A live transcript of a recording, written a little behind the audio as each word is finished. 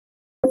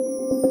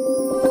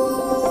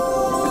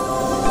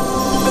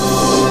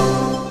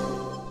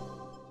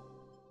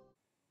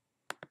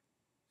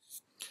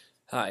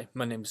Hi,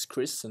 my name is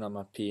Chris and I'm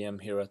a PM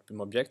here at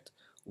BIMobject.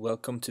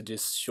 Welcome to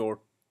this short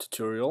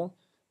tutorial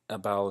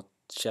about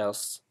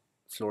Kährs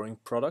flooring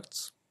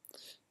products.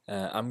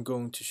 I'm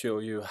going to show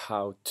you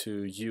how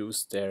to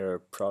use their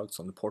products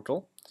on the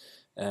portal,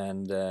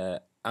 and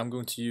I'm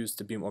going to use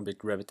the BIMobject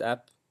Revit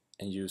app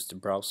and use the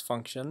browse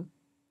function.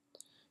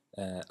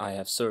 I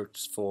have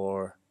searched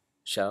for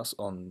Kährs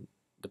on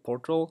the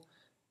portal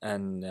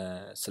and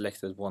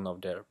selected one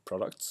of their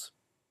products.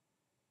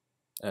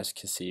 As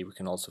you can see, we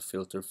can also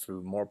filter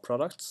through more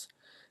products,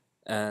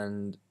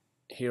 and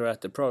here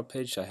at the product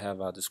page I have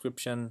a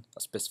description,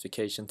 a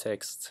specification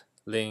text,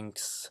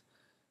 links,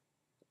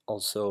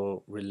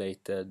 also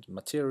related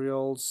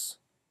materials,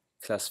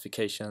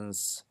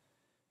 classifications,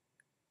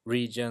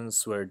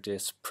 regions where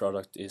this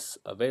product is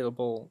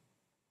available,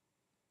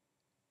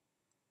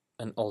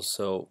 and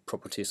also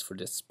properties for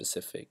this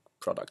specific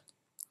product.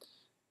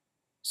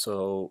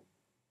 So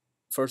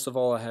first of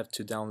all, I have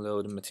to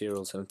download the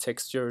materials and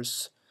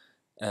textures.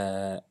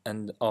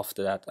 And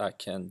after that I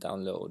can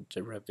download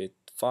the Revit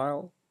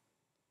file.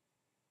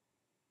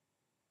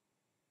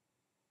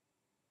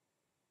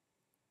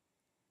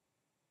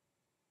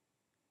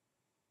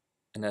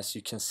 And as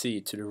you can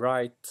see to the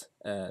right,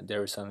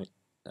 there is an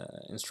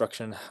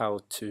instruction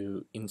how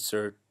to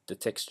insert the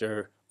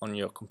texture on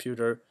your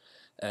computer,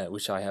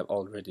 which I have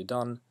already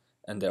done,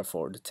 and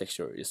therefore the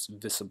texture is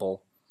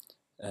visible.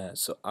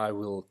 So I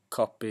will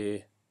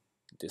copy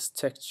this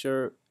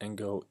texture and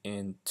go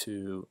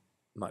into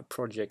my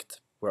project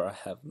where I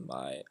have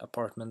my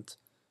apartment,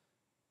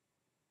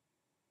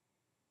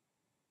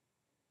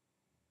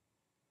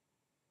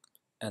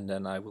 and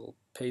then I will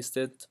paste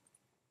it,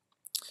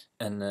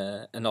 and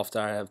after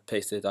I have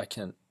pasted it I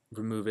can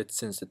remove it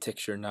since the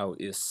texture now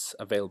is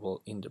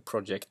available in the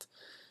project.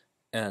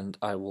 And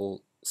I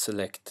will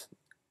select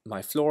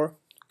my floor,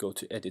 go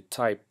to edit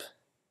type,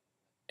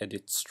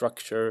 edit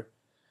structure,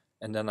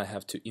 and then I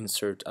have to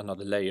insert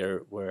another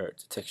layer where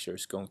the texture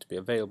is going to be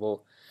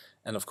available,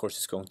 and of course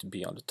it's going to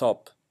be on the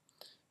top.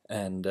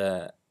 And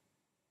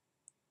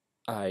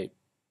I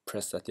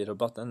press that little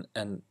button,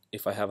 and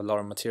if I have a lot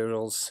of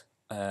materials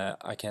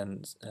I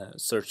can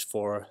search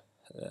for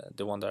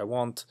the one that I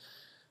want,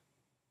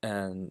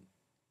 and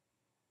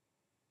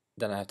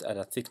then I have to add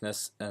a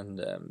thickness,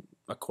 and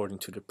according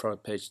to the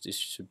product page this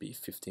should be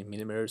 15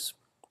 millimeters.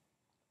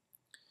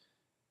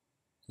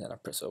 Then I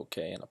press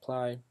OK and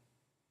apply,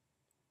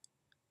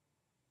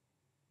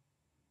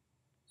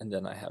 and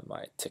then I have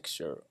my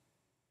texture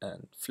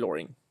and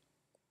flooring.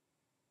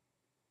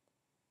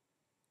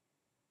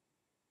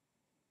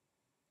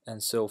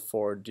 And so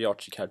for the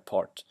ArchiCAD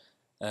part,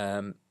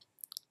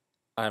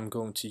 I'm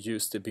going to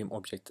use the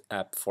BIMobject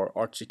app for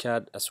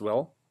ArchiCAD as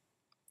well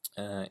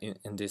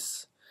in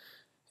this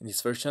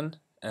version,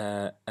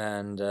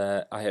 and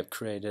I have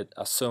created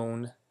a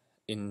zone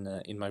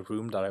in my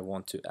room that I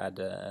want to add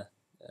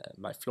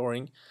my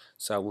flooring.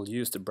 So I will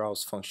use the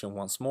browse function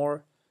once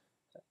more,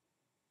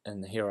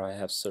 and here I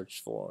have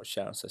searched for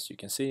Kährs, as you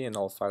can see, and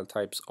all file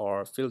types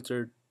are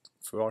filtered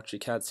for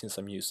ArchiCAD since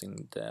I'm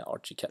using the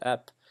ArchiCAD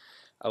app.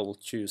 I will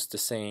choose the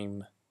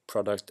same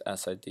product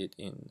as I did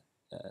in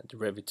the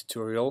Revit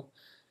tutorial.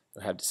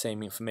 We have the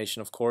same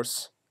information, of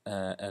course,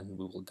 and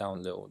we will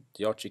download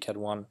the ArchiCAD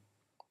one.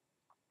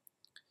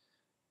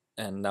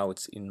 And now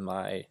it's in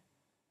my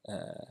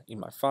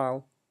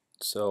file,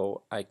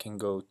 so I can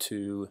go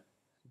to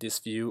this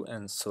view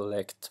and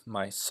select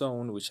my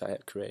zone, which I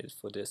have created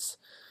for this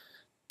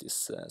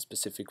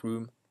specific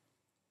room.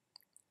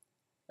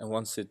 And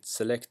once it's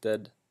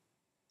selected,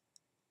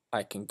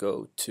 I can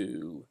go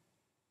to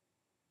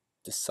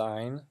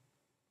design,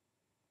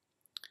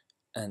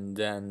 and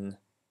then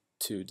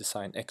to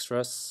design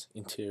extras,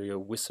 interior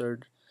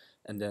wizard,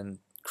 and then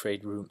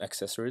create room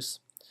accessories.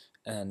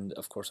 And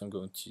of course I'm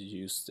going to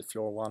use the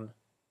floor one.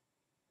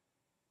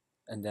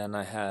 And then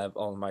I have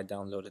all my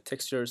downloaded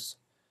textures,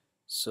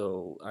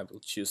 so I will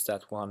choose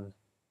that one,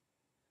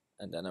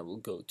 and then I will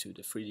go to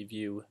the 3D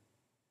view,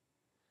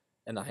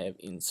 and I have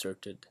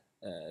inserted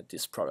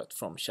this product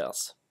from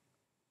Kährs.